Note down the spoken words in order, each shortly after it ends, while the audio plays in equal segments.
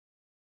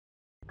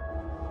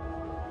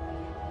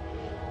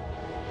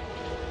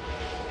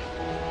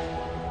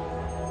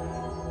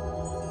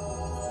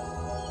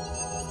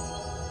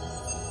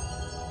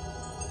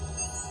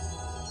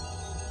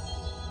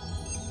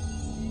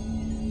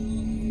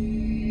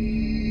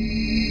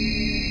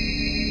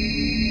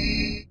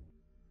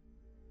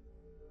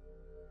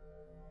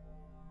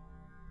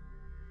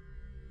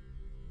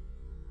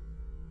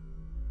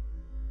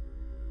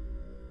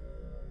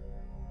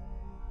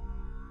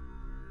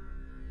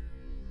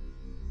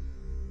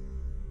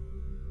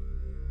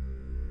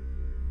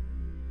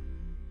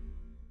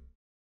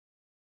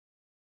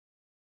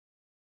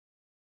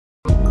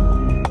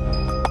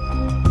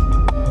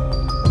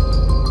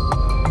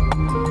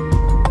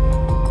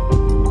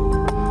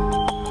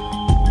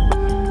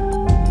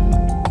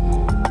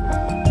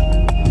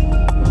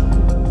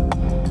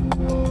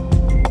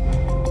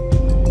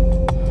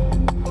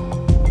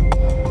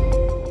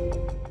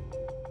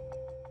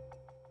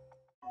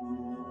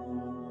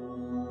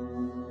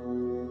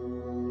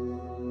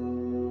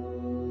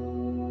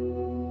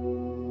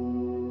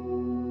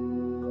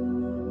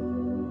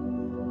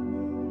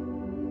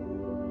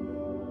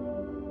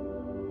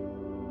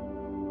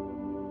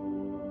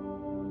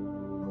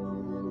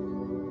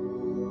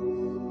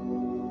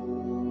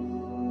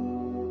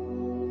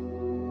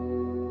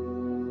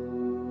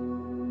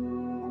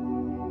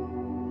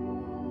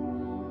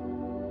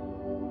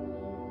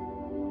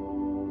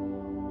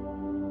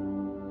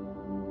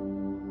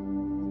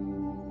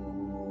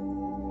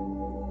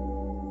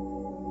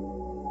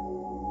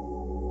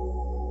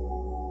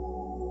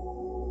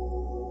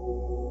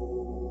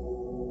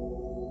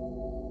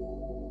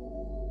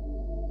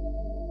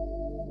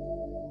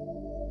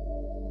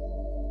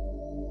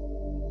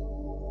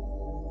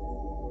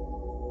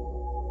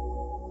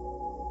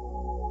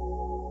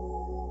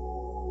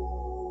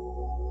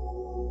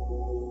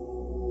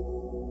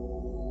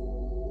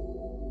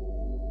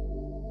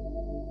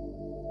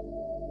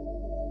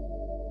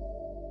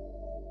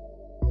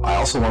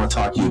also want to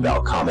talk to you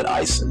about Comet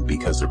ISON,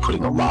 because they're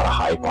putting a lot of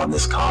hype on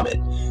this comet,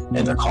 and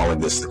they're calling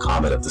this the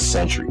comet of the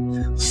century.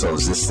 So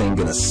is this thing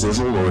going to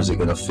sizzle or is it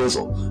going to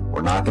fizzle?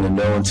 We're not going to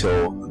know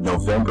until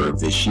November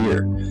of this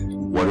year.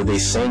 What are they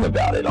saying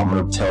about it? I'm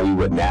going to tell you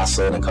what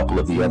NASA and a couple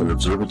of the other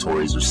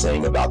observatories are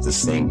saying about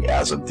this thing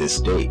as of this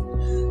date.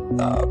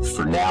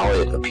 For now,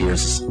 it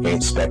appears as a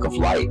faint speck of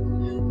light.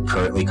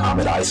 Currently,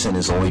 Comet ISON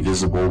is only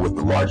visible with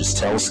the largest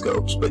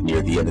telescopes, but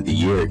near the end of the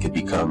year, it could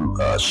become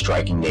a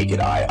striking naked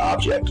eye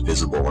object,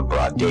 visible in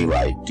broad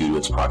daylight due to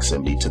its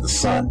proximity to the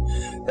sun.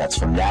 That's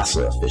from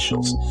NASA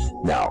officials.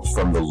 Now,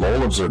 from the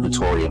Lowell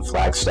Observatory in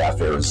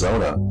Flagstaff,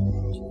 Arizona,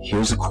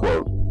 here's a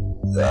quote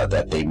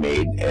that they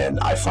made,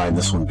 and I find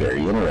this one very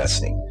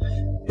interesting.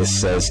 It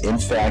says, "In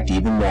fact,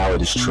 even now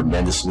it is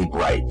tremendously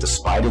bright,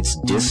 despite its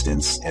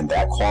distance, and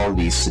that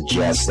quality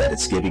suggests that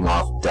it's giving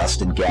off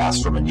dust and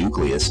gas from a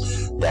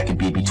nucleus that could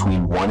be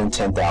between 1 and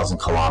 10,000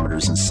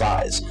 kilometers in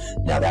size."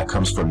 Now that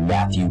comes from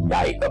Matthew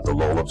Knight of the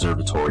Lowell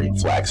Observatory in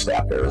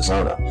Flagstaff,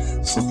 Arizona.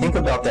 So think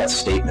about that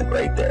statement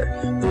right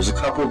there. There's a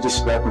couple of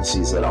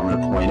discrepancies that I'm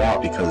going to point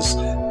out, because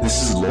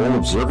this is Lowell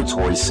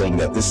Observatory saying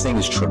that this thing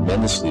is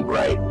tremendously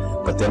bright,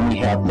 but then we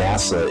have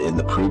NASA in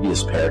the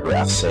previous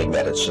paragraph saying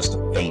that it's just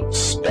a faint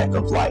speck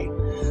of light.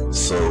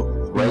 So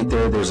right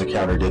there, there's a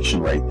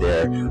contradiction right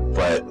there,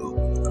 but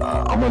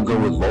I'm going to go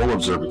with Lowell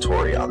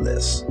Observatory on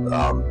this.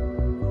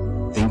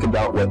 Think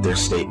about what their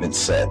statement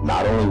said.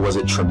 Not only was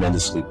it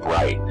tremendously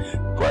bright,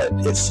 but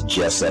it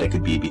suggests that it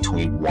could be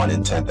between 1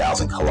 and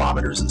 10,000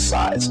 kilometers in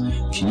size.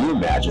 Can you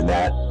imagine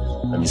that?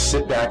 I mean,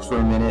 sit back for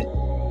a minute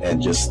and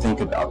just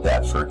think about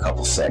that for a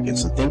couple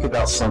seconds, and think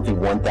about something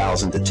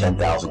 1,000 to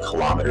 10,000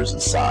 kilometers in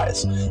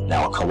size.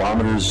 Now, a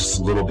kilometer is just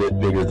a little bit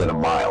bigger than a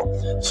mile,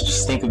 so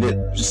just think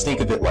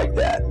of it like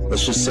that.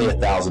 Let's just say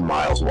 1,000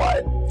 miles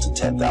wide to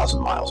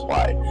 10,000 miles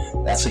wide.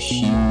 That's a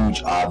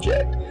huge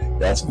object.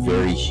 That's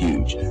very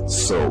huge.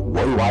 So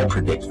what do I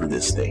predict for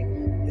this thing?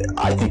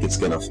 I think it's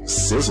going to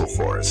sizzle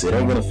for us. It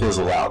ain't going to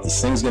fizzle out.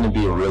 This thing's going to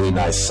be a really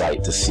nice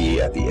sight to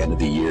see at the end of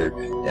the year,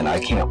 and I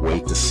can't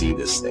wait to see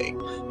this thing,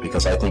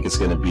 because I think it's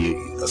going to be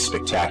a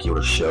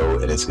spectacular show,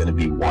 and it's going to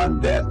be one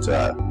that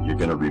you're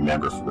going to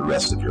remember for the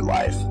rest of your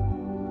life.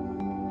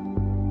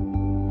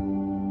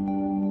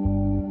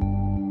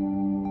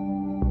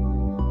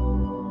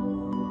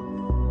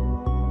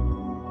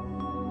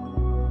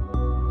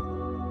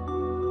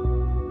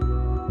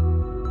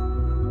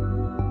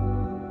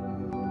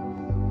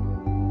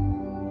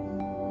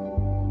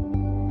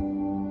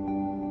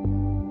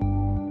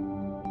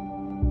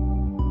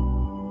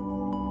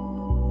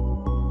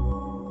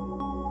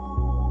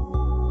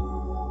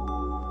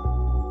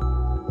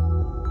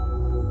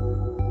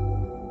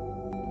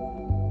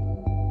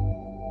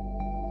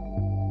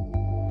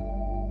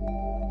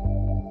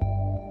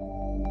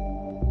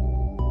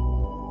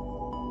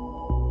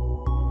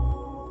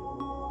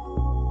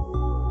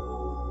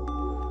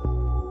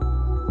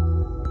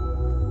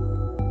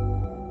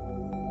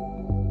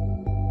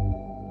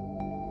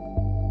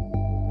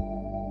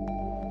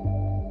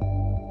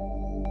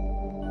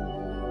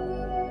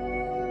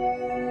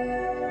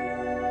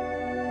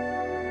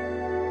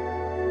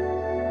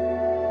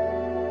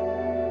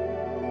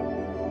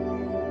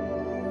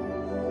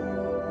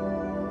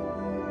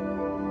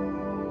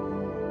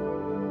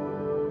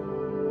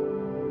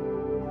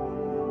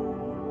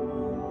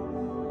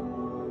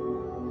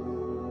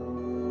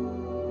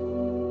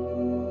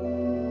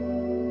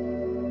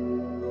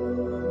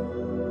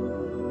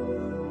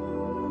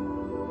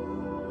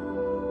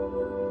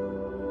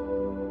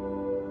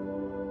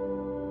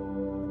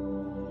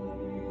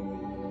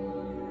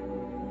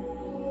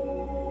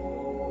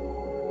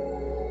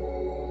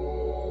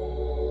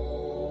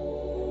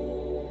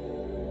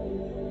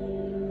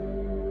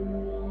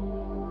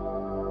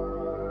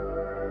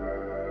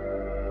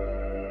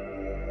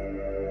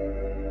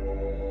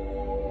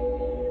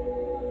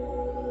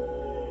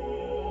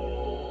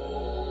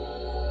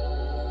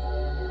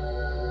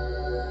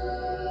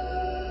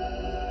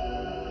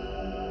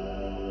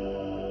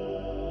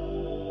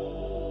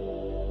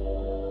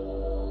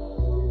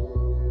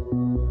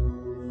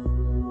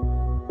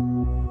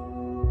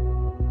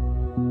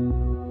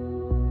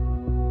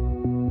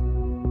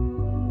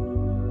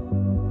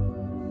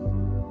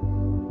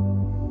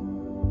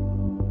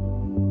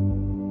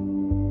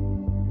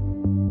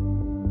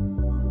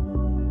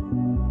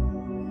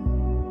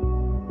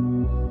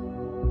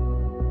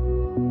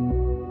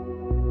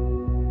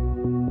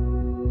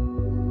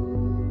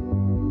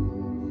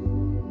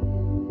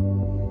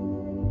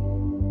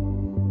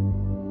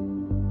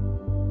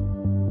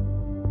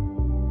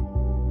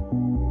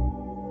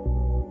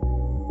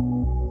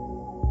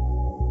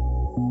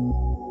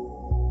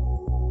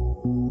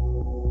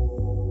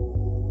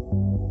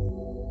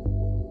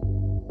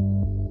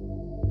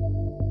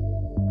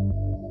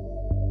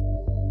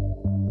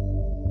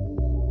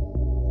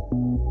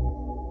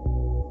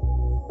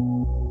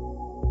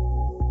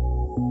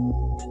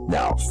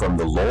 Now, from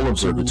the Lowell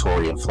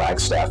Observatory in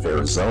Flagstaff,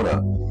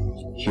 Arizona,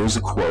 here's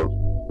a quote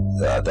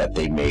that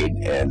they made,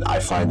 and I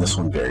find this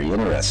one very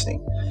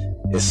interesting.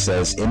 It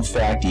says, in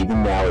fact,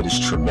 even now it is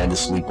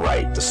tremendously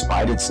bright.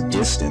 Despite its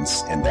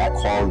distance, and that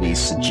quality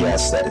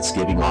suggests that it's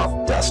giving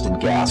off dust and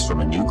gas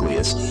from a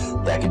nucleus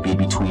that could be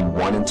between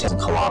 1 and 10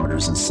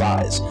 kilometers in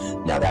size.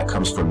 Now that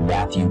comes from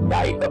Matthew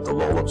Knight of the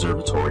Lowell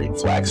Observatory in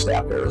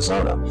Flagstaff,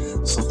 Arizona.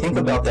 So think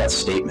about that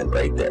statement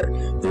right there.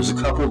 There's a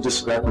couple of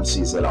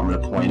discrepancies that I'm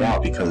going to point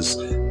out, because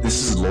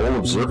this is Lowell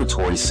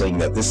Observatory saying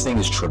that this thing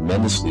is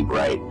tremendously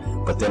bright,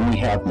 but then we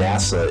have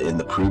NASA in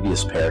the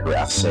previous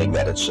paragraph saying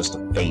that it's just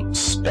a faint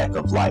speck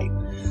of light.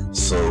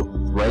 So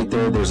right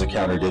there's a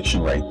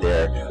contradiction right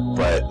there,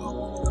 but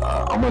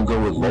I'm going to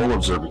go with Lowell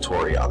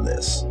Observatory on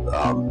this.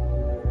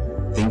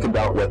 Think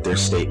about what their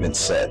statement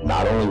said.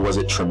 Not only was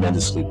it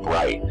tremendously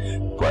bright,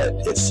 but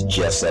it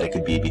suggests that it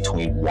could be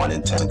between 1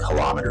 and 10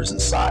 kilometers in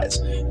size.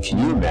 Can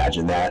you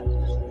imagine that?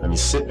 I mean,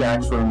 sit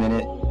back for a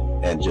minute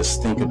and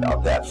just think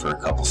about that for a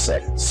couple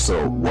seconds.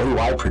 So what do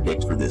I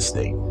predict for this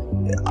thing?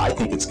 I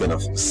think it's going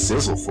to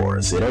sizzle for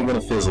us. It ain't going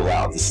to fizzle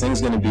out. This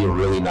thing's going to be a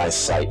really nice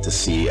sight to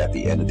see at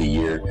the end of the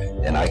year,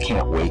 and I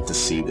can't wait to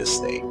see this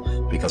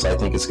thing, because I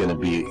think it's going to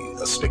be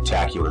a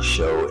spectacular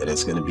show, and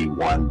it's going to be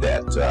one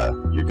that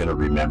you're going to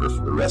remember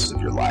for the rest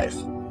of your life.